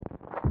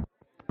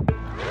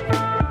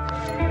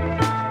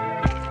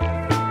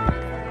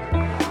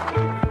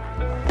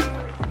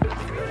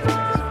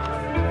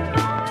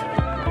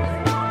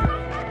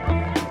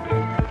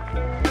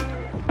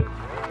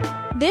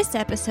This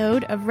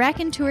episode of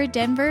Raconteur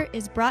Denver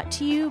is brought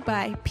to you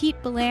by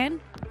Pete Belan,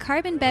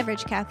 Carbon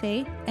Beverage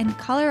Cafe, and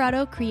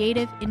Colorado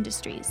Creative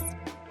Industries.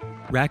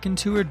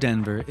 Raconteur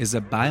Denver is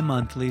a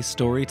bi-monthly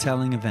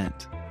storytelling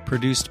event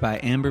produced by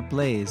Amber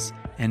Blaze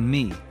and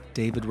me,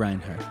 David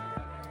Reinhardt.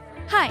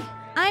 Hi,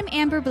 I'm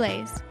Amber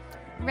Blaze.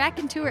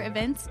 Raconteur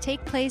events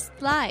take place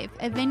live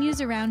at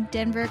venues around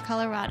Denver,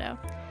 Colorado.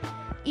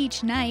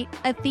 Each night,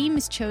 a theme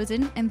is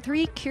chosen and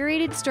 3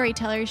 curated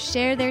storytellers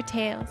share their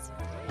tales.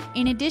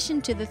 In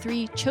addition to the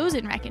 3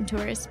 chosen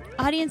raconteurs,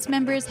 audience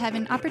members have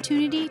an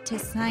opportunity to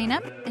sign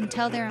up and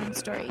tell their own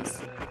stories.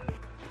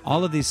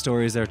 All of these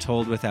stories are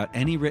told without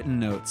any written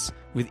notes,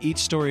 with each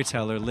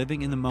storyteller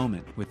living in the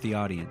moment with the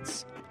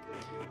audience.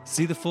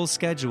 See the full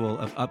schedule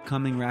of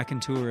upcoming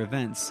Raconteur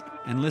events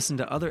and listen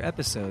to other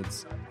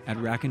episodes at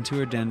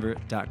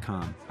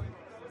raconteurdenver.com.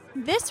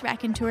 This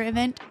Raconteur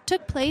event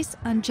took place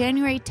on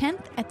January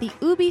 10th at the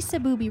Ubi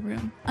Sub Ubi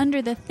Room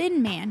under the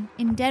Thin Man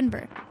in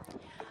Denver.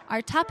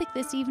 Our topic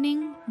this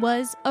evening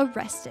was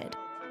Arrested.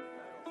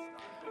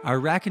 Our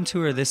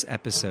raconteur this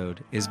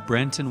episode is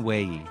Brenton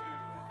Weyi.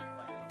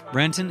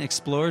 Brenton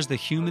explores the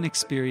human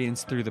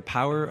experience through the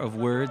power of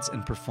words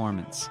and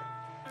performance.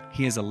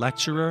 He is a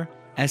lecturer,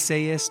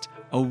 essayist,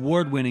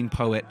 award-winning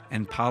poet,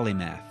 and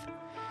polymath.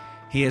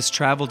 He has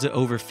traveled to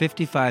over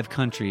 55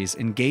 countries,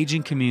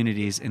 engaging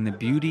communities in the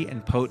beauty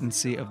and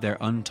potency of their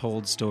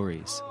untold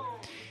stories.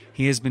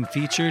 He has been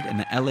featured in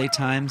the LA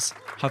Times,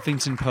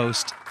 Huffington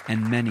Post,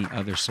 and many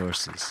other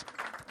sources.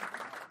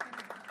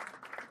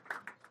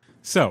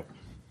 So,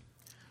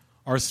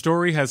 our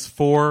story has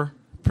 4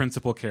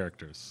 principal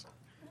characters,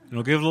 and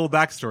we'll give a little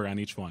backstory on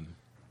each one.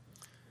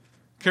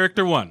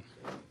 Character 1,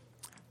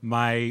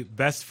 my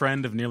best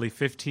friend of nearly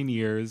 15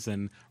 years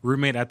and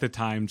roommate at the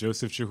time,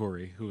 Joseph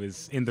Chihuri, who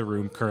is in the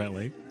room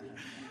currently.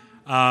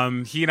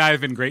 He and I have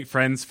been great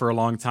friends for a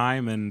long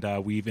time, and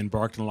we've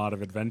embarked on a lot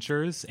of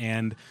adventures,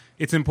 and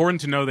it's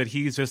important to know that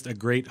he's just a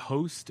great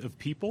host of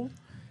people.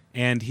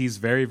 And he's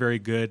very, very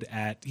good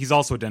at... He's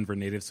also a Denver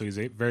native, so he's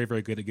very,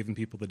 very good at giving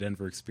people the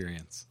Denver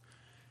experience.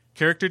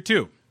 Character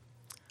 2,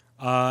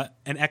 an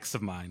ex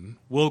of mine.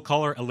 We'll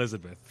call her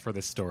Elizabeth for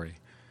this story.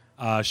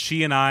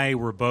 She and I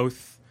were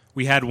both...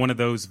 We had one of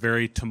those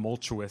very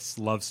tumultuous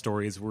love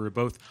stories. We were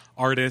both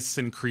artists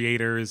and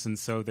creators, and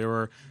so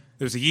there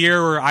was a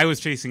year where I was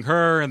chasing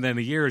her, and then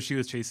a year where she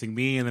was chasing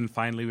me, and then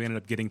finally we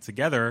ended up getting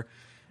together.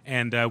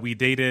 And we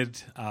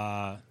dated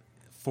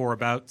for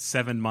about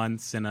 7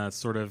 months in a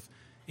sort of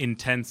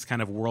intense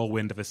kind of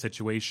whirlwind of a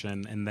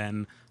situation, and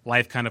then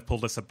life kind of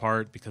pulled us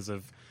apart because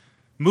of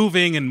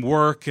moving and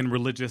work and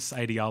religious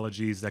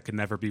ideologies that could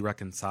never be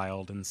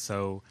reconciled, and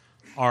so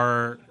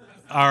our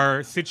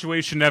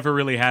situation never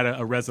really had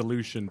a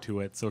resolution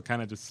to it, so it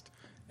kind of just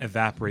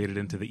evaporated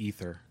into the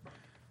ether.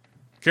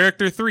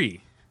 Character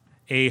 3,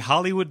 a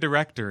Hollywood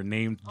director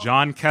named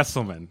Jon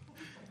Kesselman.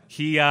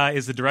 He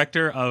is the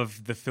director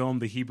of the film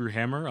The Hebrew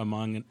Hammer,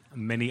 among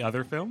many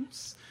other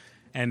films.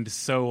 And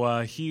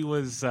so he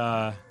was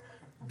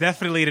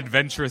definitely an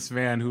adventurous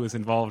man who was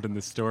involved in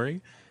this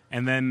story.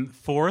 And then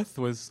 4th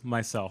was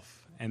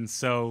myself. And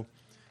so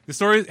the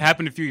story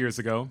happened a few years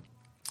ago.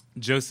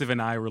 Joseph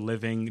and I were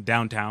living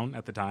downtown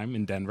at the time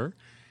in Denver.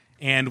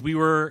 And we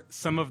were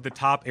some of the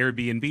top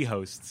Airbnb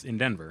hosts in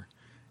Denver.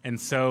 And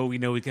so, we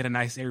get a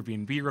nice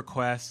Airbnb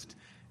request.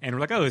 And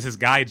we're like, oh, this is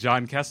guy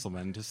Jon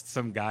Kesselman, just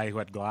some guy who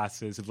had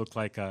glasses who looked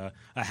like a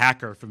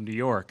hacker from New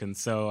York. And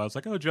so I was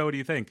like, oh, Joe, what do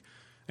you think?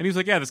 And he was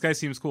like, yeah, this guy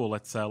seems cool.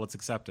 Let's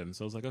accept him.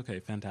 So I was like, okay,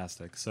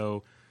 fantastic.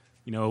 So,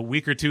 a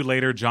week or 2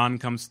 later, John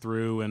comes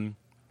through, and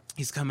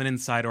he's coming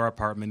inside our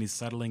apartment. He's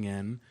settling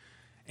in.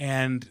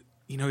 And,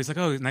 he's like,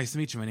 oh, nice to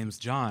meet you. My name's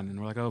John. And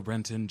we're like, oh,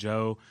 Brenton,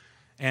 Joe.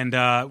 And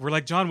we're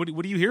like, John, what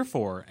are you here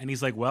for? And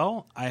he's like,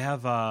 well, I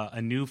have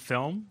a new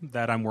film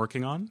that I'm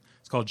working on.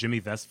 It's called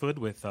Jimmy Vestfood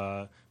with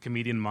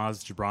comedian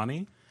Maz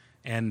Jobrani.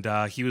 And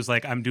he was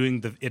like, I'm doing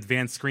the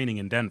advanced screening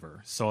in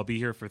Denver. So I'll be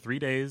here for 3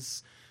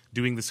 days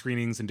doing the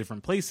screenings in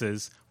different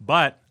places,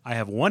 but I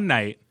have one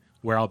night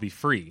where I'll be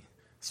free.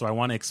 So I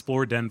want to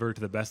explore Denver to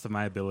the best of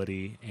my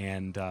ability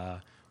and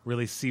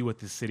really see what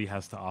this city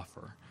has to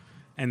offer.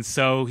 And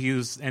so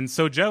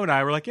Joe and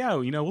I were like, yeah,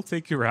 we'll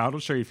take you around. We'll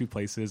show you a few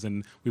places.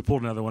 And we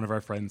pulled another one of our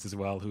friends as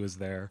well who was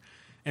there.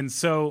 And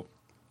so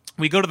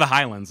we go to the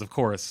Highlands, of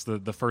course,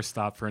 the first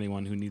stop for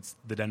anyone who needs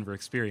the Denver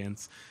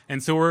experience.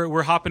 And so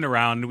we're hopping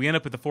around, and we end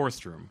up at the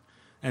Forest Room.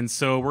 And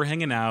so we're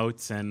hanging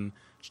out, and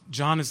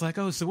John is like,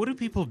 oh, so what do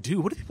people do?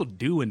 What do people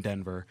do in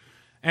Denver?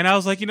 And I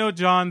was like,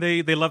 John,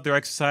 they love their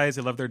exercise,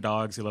 they love their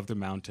dogs, they love their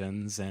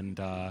mountains, and,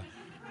 that's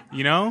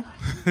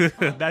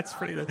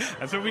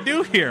what we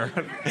do here.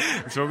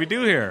 That's what we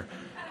do here.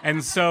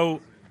 And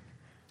so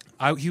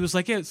he was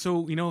like, yeah,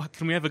 so,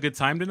 can we have a good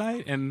time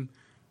tonight? And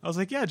I was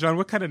like, yeah, John,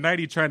 what kind of night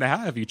are you trying to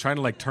have? Are you trying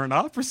to, turn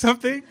up or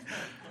something?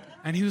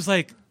 And he's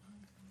like,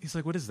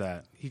 what is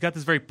that? He got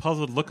this very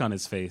puzzled look on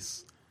his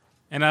face.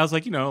 And I was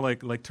like,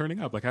 like turning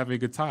up, like having a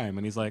good time.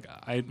 And he's like,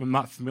 I'm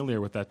not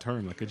familiar with that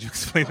term. Like, could you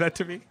explain that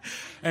to me?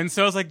 And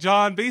so I was like,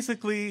 Jon,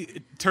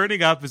 basically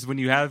turning up is when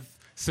you have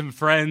some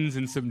friends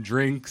and some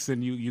drinks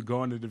and you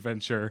go on an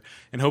adventure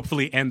and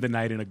hopefully end the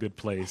night in a good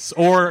place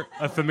or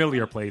a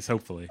familiar place,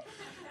 hopefully.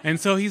 And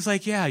so he's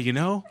like, yeah,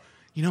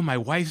 my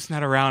wife's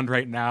not around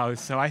right now,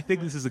 so I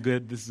think this is a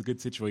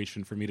good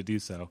situation for me to do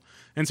so.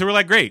 And so we're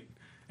like, great.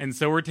 And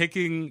so we're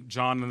taking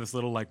Jon on this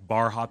little like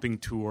bar hopping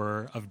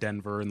tour of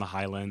Denver in the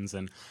Highlands,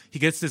 and he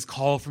gets this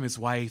call from his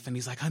wife, and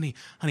he's like, honey,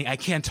 I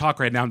can't talk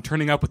right now. I'm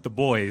turning up with the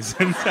boys.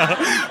 And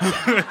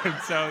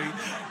so,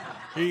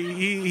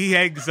 he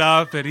hangs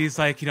up, and he's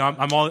like,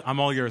 I'm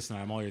all yours now.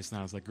 I'm all yours now.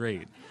 I was like,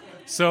 great.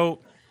 So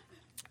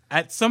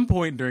at some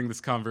point during this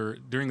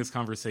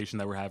conversation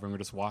that we're having, we're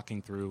just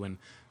walking through, and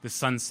the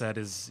sunset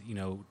is,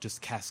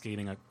 just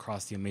cascading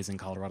across the amazing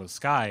Colorado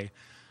sky.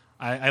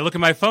 I look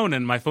at my phone,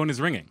 and my phone is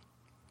ringing,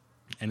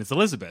 and it's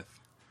Elizabeth.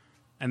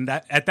 And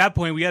at that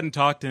point, we hadn't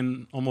talked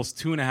in almost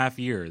 2.5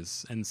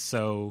 years, and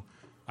so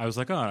I was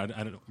like, oh, I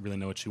don't really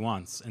know what she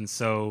wants. And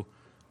so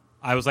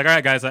I was like, all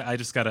right, guys, I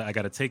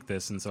gotta take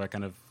this. And so I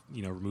kind of,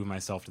 remove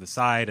myself to the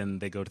side,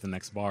 and they go to the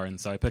next bar. And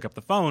so I pick up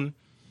the phone,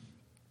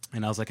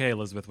 and I was like, hey,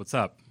 Elizabeth, what's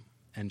up?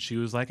 And she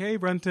was like, hey,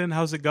 Brenton,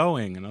 how's it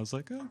going? And I was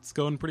like, oh, it's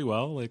going pretty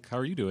well. Like, how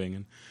are you doing?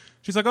 And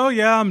she's like, oh,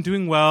 yeah, I'm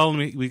doing well. And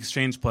we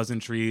exchanged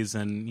pleasantries,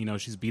 and,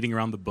 she's beating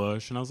around the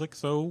bush. And I was like,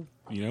 so,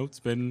 it's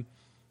been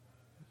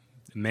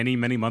many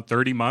months,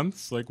 30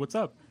 months. Like, what's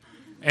up?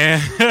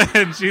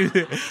 And she,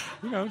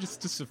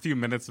 just a few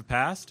minutes have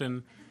passed,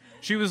 and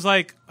she was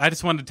like, I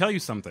just wanted to tell you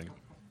something.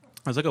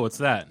 I was like, oh, what's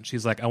that? And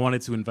she's like, I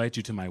wanted to invite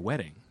you to my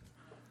wedding.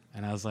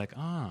 And I was like,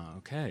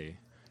 okay.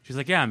 She's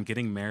like, yeah, I'm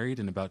getting married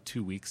in about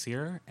 2 weeks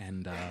here,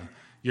 and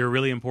you're a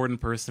really important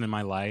person in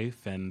my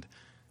life, and,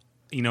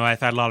 I've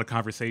had a lot of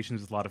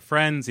conversations with a lot of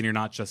friends, and you're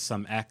not just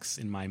some ex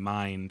in my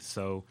mind,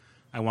 so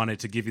I wanted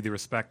to give you the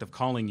respect of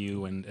calling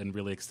you and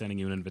really extending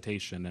you an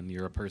invitation, and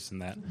you're a person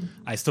that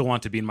I still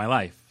want to be in my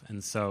life,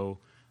 and so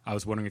I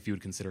was wondering if you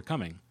would consider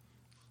coming.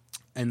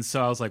 And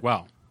so I was like,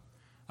 wow.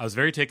 I was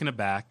very taken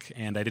aback,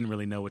 and I didn't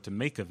really know what to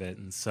make of it,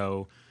 and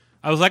so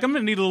I was like, I'm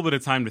going to need a little bit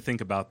of time to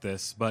think about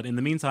this, but in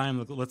the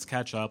meantime, let's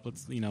catch up.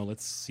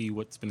 Let's see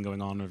what's been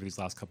going on over these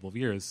last couple of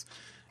years.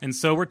 And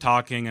so we're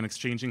talking and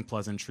exchanging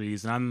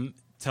pleasantries, and I'm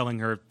telling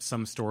her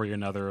some story or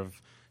another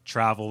of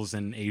travels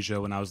in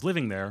Asia when I was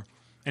living there,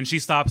 and she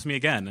stops me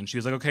again, and she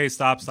was like, okay,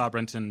 stop,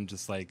 Brenton,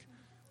 just like,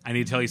 I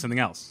need to tell you something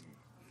else.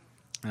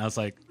 And I was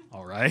like,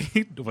 all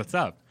right, what's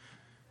up?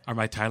 Are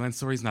my Thailand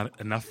stories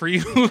not enough for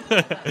you?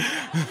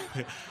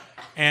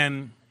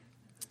 And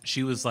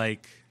she was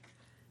like,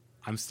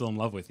 I'm still in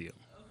love with you.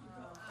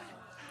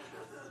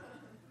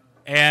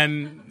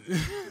 And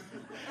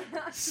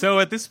so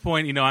at this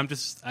point,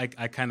 I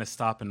kind of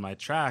stop in my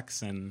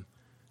tracks, and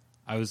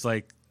I was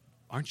like,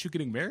 aren't you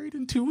getting married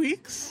in 2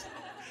 weeks?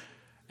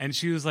 And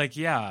she was like,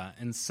 yeah.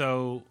 And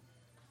so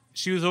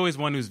she was always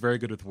one who's very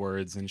good with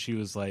words, and she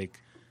was like,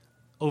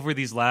 over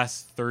these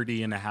last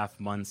 30 and a half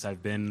months,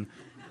 I've been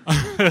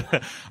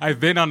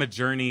on a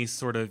journey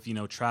sort of,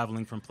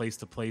 traveling from place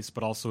to place,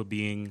 but also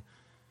being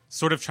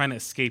sort of trying to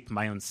escape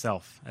my own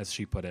self, as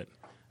she put it.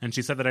 And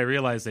she said that I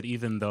realized that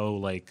even though,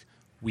 like,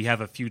 we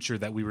have a future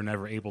that we were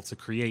never able to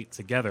create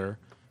together,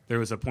 there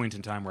was a point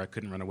in time where I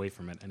couldn't run away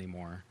from it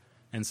anymore.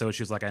 And so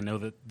she was like, I know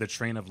that the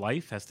train of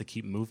life has to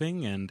keep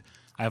moving, and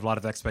I have a lot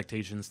of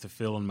expectations to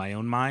fill in my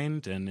own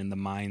mind and in the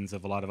minds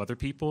of a lot of other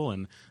people.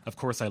 And, of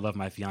course, I love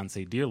my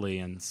fiancé dearly.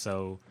 And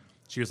so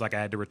she was like, I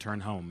had to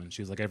return home. And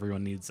she was like,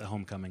 everyone needs a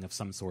homecoming of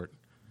some sort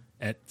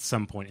at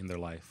some point in their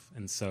life.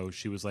 And so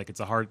she was like, it's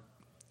a hard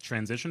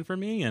transition for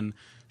me, and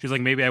she's like,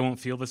 maybe I won't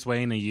feel this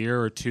way in a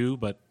year or two,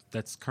 but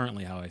that's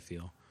currently how I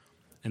feel.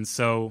 And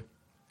so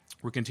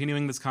we're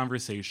continuing this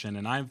conversation,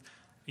 and I'm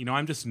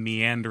just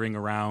meandering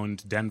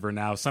around Denver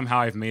now.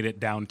 Somehow I've made it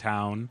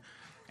downtown,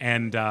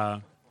 and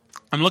I'm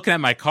looking at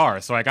my car.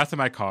 So I got to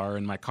my car,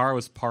 and my car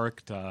was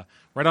parked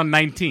right on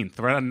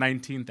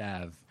 19th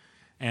Ave,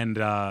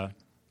 and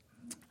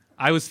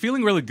I was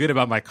feeling really good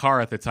about my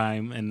car at the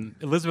time, and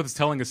Elizabeth was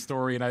telling a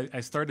story, and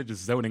I started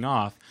just zoning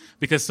off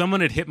because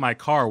someone had hit my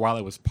car while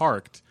it was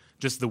parked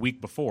just the week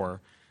before,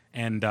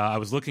 and I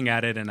was looking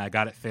at it, and I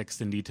got it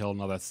fixed and detailed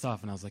and all that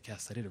stuff, and I was like,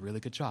 yes, I did a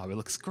really good job. It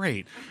looks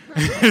great.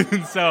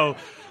 And so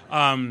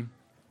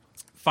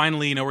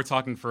finally, we're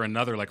talking for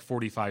another like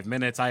 45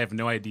 minutes. I have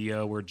no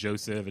idea where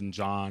Joseph and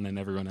Jon and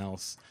everyone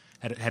else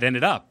had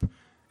ended up.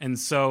 And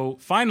so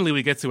finally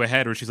we get to a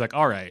head where she's like,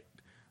 all right,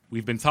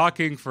 we've been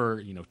talking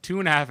for,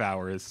 2.5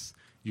 hours.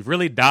 You've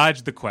really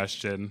dodged the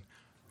question.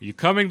 Are you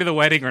coming to the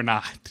wedding or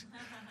not?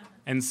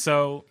 And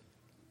so,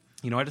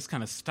 I just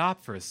kind of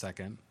stop for a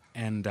second,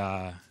 and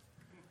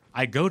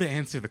I go to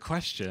answer the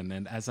question.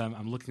 And as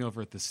I'm looking over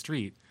at the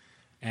street,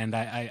 and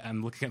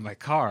I'm looking at my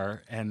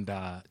car, and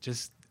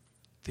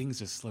things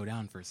just slow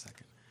down for a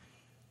second.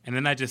 And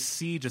then I just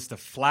see just a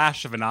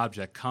flash of an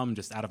object come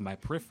just out of my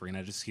periphery, and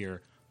I just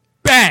hear,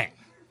 bang!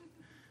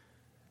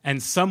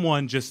 And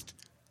someone just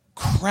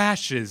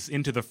crashes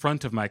into the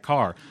front of my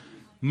car.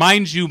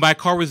 Mind you, my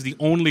car was the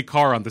only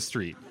car on the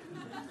street.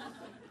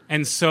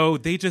 And so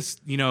they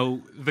just,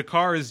 the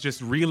car is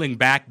just reeling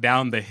back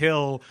down the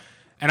hill.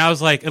 And I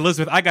was like,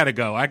 Elizabeth, I gotta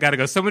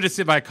go. Someone just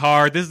hit my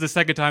car. This is the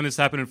second time this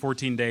happened in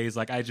 14 days.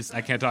 Like, I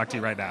can't talk to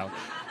you right now.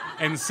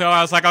 And so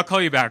I was like, I'll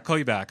call you back.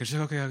 And she's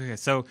like, okay.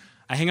 So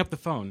I hang up the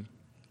phone.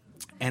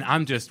 And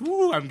I'm just,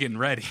 I'm getting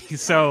ready.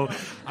 So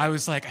I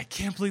was like, I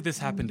can't believe this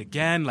happened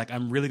again. Like,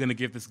 I'm really going to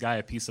give this guy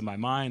a piece of my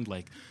mind.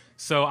 Like,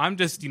 so I'm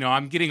just,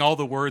 I'm getting all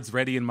the words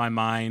ready in my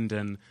mind.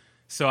 And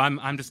so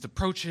I'm just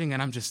approaching,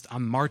 and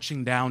I'm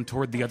marching down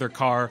toward the other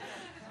car.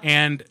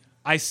 And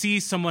I see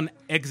someone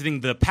exiting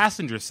the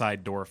passenger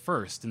side door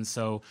first. And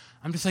so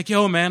I'm just like,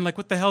 yo, man, like,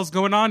 what the hell's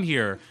going on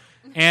here?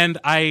 And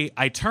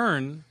I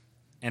turn,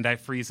 and I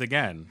freeze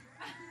again.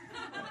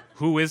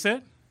 Who is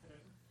it?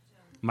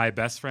 My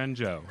best friend,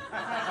 Joe.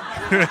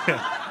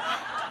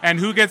 And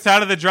who gets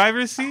out of the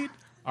driver's seat?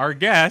 Our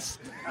guest,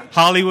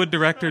 Hollywood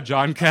director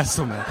Jon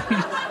Kesselman.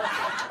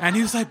 And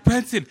he was like,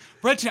 Brenton,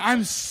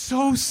 I'm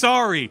so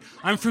sorry.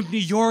 I'm from New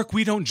York.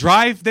 We don't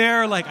drive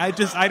there. Like, I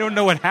don't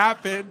know what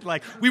happened.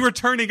 Like, we were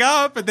turning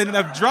up and then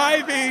ended up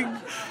driving.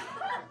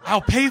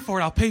 I'll pay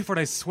for it.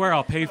 I swear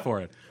I'll pay for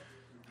it.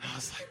 And I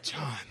was like,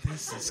 Jon,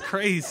 this is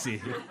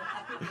crazy.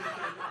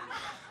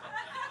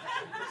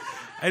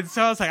 And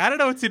so I was like, I don't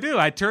know what to do.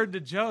 I turned to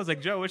Joe. I was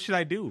like, Joe, what should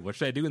I do? What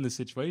should I do in this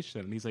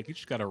situation? And he's like, you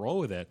just got to roll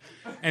with it.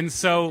 And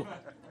so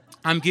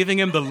I'm giving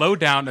him the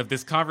lowdown of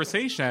this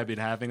conversation I've been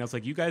having. I was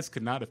like, you guys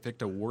could not have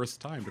picked a worse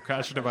time to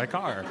crash into my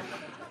car.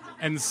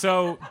 And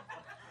so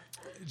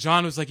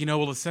Jon was like,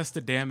 we'll assess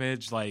the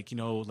damage. Like,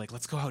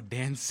 let's go out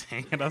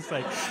dancing. And I was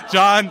like,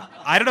 Jon,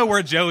 I don't know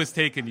where Joe is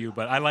taking you,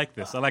 but I like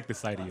this. I like this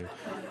side of you.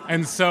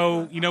 And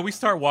so, we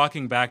start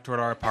walking back toward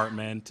our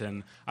apartment,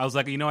 and I was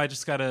like, I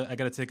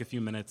gotta take a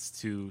few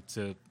minutes to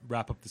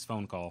wrap up this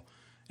phone call.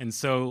 And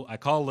so I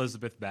call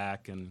Elizabeth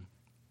back, and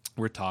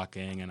we're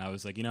talking, and I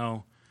was like,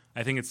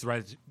 I think it's the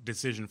right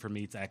decision for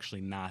me to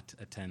actually not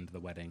attend the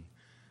wedding.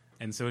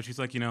 And so she's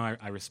like,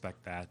 I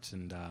respect that.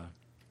 And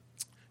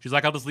she's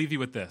like, I'll just leave you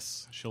with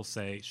this.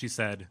 She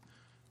said,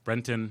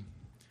 Brenton,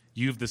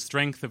 you've the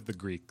strength of the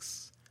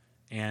Greeks,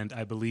 and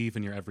I believe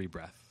in your every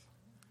breath.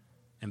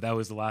 And that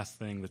was the last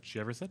thing that she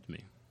ever said to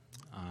me.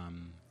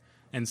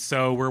 And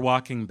so we're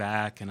walking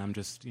back, and I'm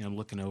just,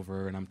 looking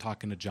over, and I'm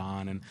talking to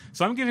Jon. And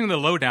so I'm giving him the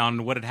lowdown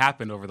on what had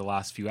happened over the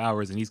last few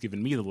hours, and he's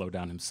giving me the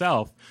lowdown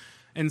himself.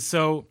 And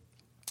so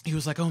he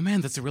was like, oh,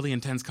 man, that's a really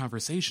intense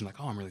conversation. Like,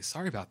 oh, I'm really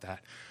sorry about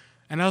that.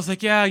 And I was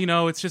like, yeah,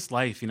 it's just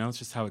life, it's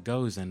just how it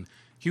goes. And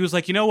he was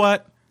like, you know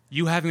what?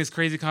 You having this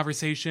crazy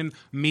conversation,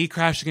 me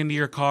crashing into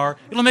your car,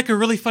 it'll make a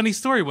really funny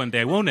story one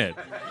day, won't it?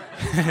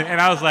 And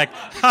I was like,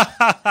 ha,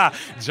 ha, ha,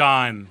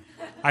 Jon,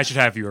 I should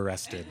have you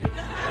arrested.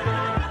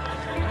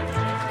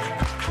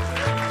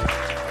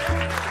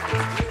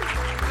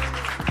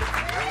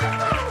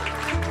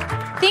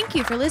 Thank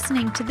you for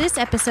listening to this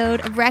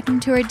episode of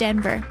Raconteur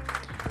Denver.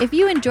 If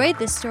you enjoyed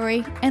this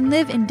story and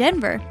live in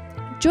Denver,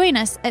 join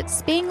us at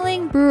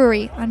Spangling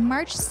Brewery on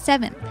March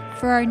 7th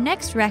for our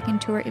next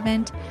Raconteur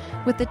event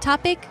with the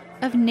topic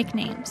of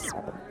nicknames.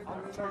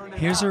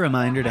 Here's a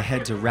reminder to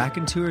head to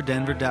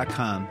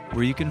raconteurdenver.com,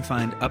 where you can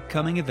find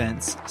upcoming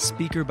events,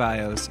 speaker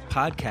bios,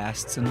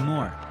 podcasts, and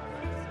more.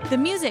 The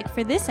music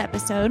for this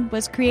episode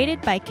was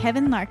created by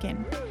Kevin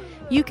Larkin.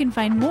 You can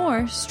find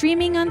more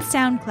streaming on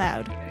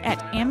SoundCloud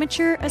at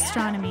Amateur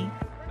Astronomy.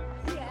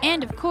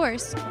 And of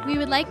course, we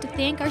would like to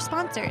thank our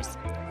sponsors,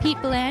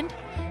 Pete Bland,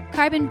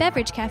 Carbon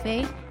Beverage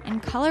Cafe,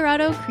 and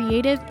Colorado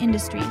Creative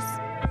Industries.